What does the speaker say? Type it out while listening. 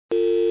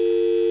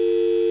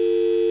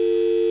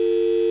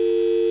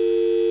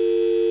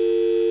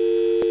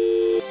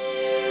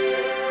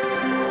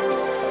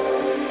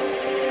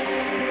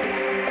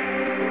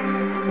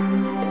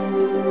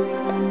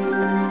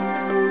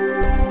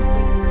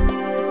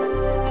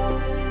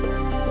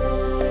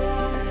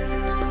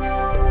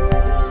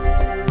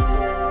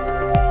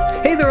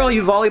there, all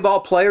you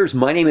volleyball players.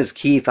 My name is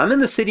Keith. I'm in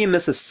the city of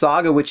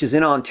Mississauga, which is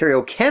in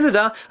Ontario,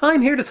 Canada.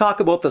 I'm here to talk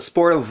about the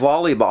sport of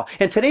volleyball.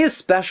 And today is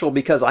special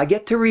because I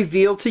get to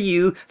reveal to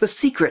you the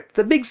secret,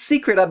 the big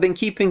secret I've been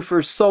keeping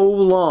for so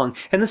long.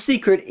 And the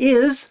secret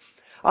is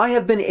I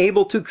have been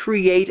able to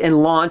create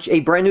and launch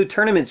a brand new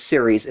tournament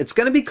series. It's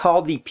going to be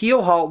called the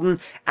Peel-halton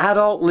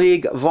Adult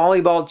League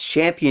Volleyball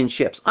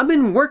Championships. I've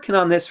been working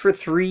on this for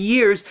 3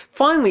 years.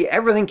 Finally,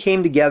 everything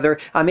came together.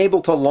 I'm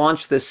able to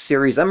launch this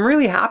series. I'm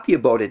really happy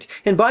about it.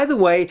 And by the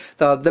way,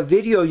 the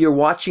video you're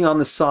watching on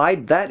the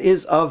side, that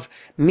is of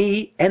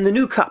me and the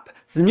new cup.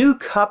 The new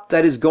cup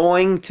that is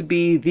going to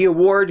be the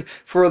award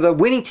for the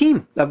winning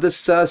team of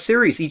this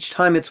series each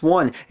time it's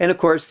won. And of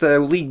course, the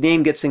league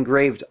name gets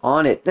engraved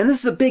on it. And this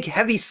is a big,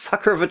 heavy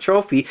sucker of a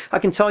trophy, I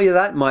can tell you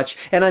that much.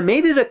 And I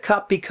made it a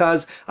cup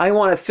because I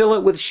want to fill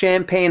it with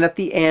champagne at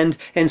the end,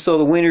 and so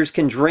the winners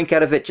can drink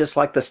out of it just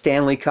like the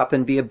Stanley Cup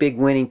and be a big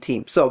winning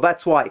team. So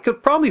that's why. It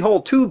could probably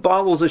hold 2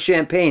 bottles of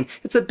champagne.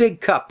 It's a big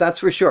cup,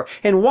 that's for sure.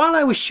 And while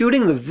I was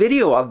shooting the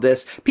video of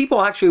this,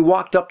 people actually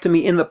walked up to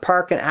me in the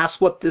park and asked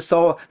what this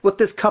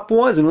cup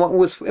was and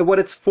what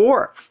it's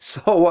for.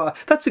 So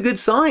that's a good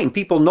sign.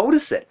 People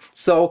notice it.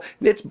 So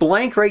it's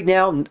blank right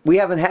now. We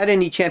haven't had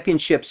any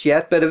championships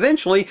yet, but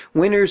eventually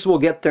winners will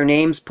get their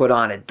names put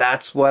on it.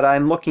 That's what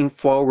I'm looking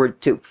forward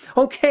to.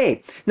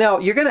 Okay, now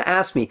you're going to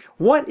ask me,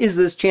 what is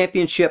this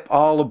championship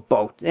all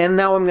about? And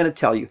now I'm going to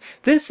tell you.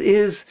 This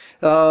is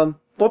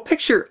well,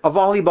 picture a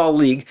volleyball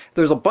league.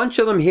 There's a bunch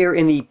of them here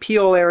in the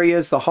Peel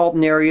areas, the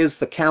Halton areas,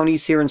 the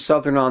counties here in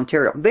southern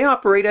Ontario. They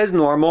operate as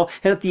normal,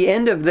 and at the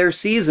end of their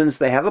seasons,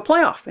 they have a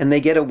playoff, and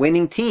they get a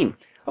winning team.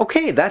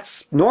 Okay,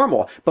 that's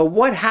normal. But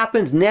what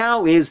happens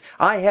now is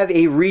I have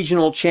a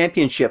regional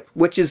championship,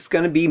 which is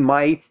going to be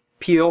my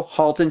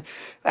Peel-halton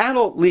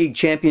Adult League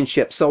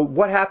Championship. So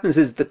what happens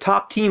is the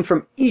top team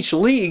from each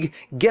league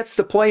gets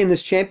to play in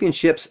this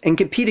championships and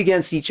compete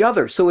against each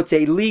other. So it's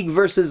a league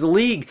versus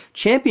league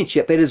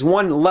championship. It is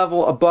one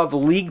level above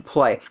league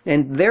play.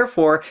 And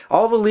therefore,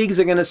 all the leagues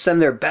are going to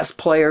send their best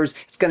players.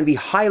 It's going to be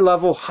high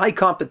level, high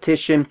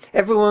competition.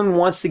 Everyone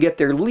wants to get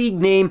their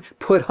league name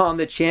put on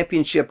the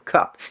championship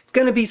cup. It's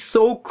going to be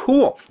so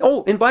cool.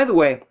 Oh, and by the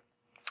way,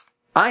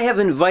 I have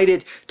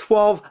invited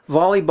 12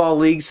 volleyball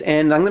leagues,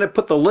 and I'm going to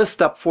put the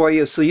list up for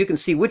you so you can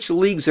see which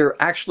leagues are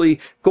actually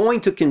going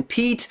to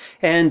compete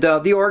and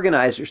the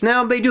organizers.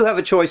 Now, they do have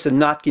a choice of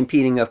not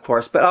competing, of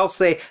course, but I'll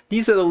say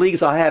these are the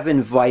leagues I have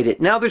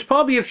invited. Now, there's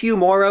probably a few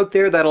more out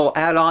there that'll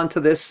add on to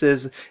this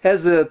as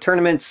the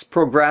tournaments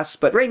progress,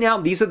 but right now,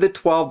 these are the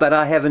 12 that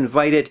I have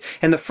invited,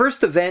 and the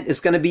first event is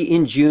going to be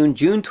in June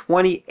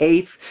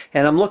 28th,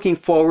 and I'm looking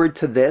forward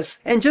to this.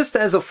 And just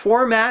as a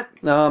format,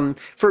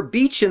 for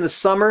beach in the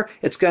summer,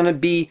 it's going to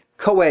be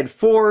co-ed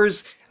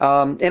 4s.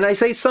 And I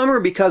say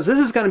summer because this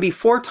is going to be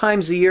 4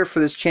 times a year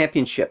for this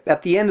championship.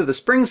 At the end of the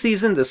spring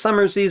season, the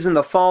summer season,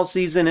 the fall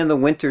season, and the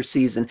winter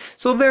season.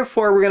 So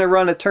therefore, we're going to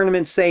run a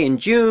tournament, say, in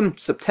June,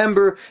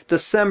 September,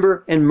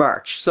 December, and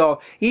March.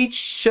 So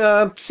each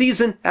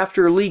season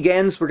after a league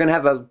ends, we're going to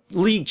have a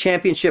league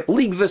championship,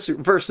 league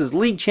versus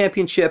league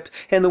championship,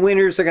 and the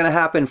winners are going to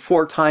happen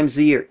 4 times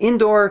a year.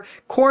 Indoor,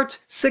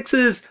 court,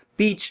 6s,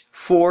 beach,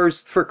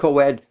 4s for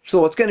co-ed.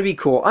 So it's going to be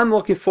cool. I'm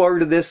looking forward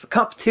to this. The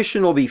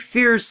competition will be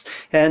fierce,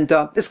 and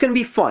it's going to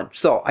be fun.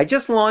 So I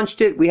just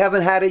launched it. We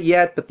haven't had it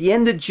yet, but the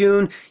end of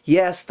June,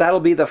 yes, that'll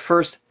be the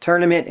first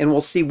tournament, and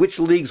we'll see which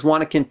leagues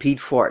want to compete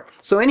for it.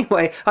 So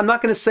anyway, I'm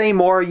not going to say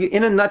more.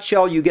 In a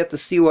nutshell, you get to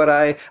see what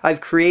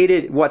I've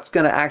created, what's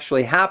going to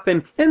actually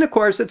happen, and of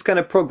course, it's going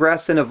to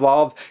progress and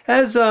evolve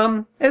as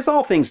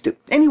all things do.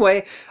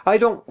 Anyway, I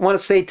don't want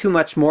to say too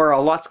much more. A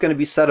lot's going to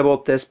be said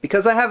about this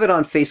because I have it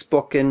on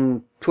Facebook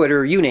and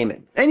Twitter, you name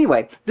it.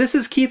 Anyway, this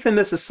is Keith in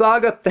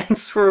Mississauga.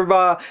 Thanks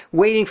for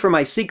waiting for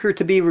my secret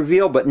to be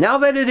revealed. But now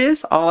that it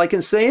is, all I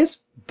can say is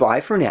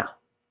bye for now.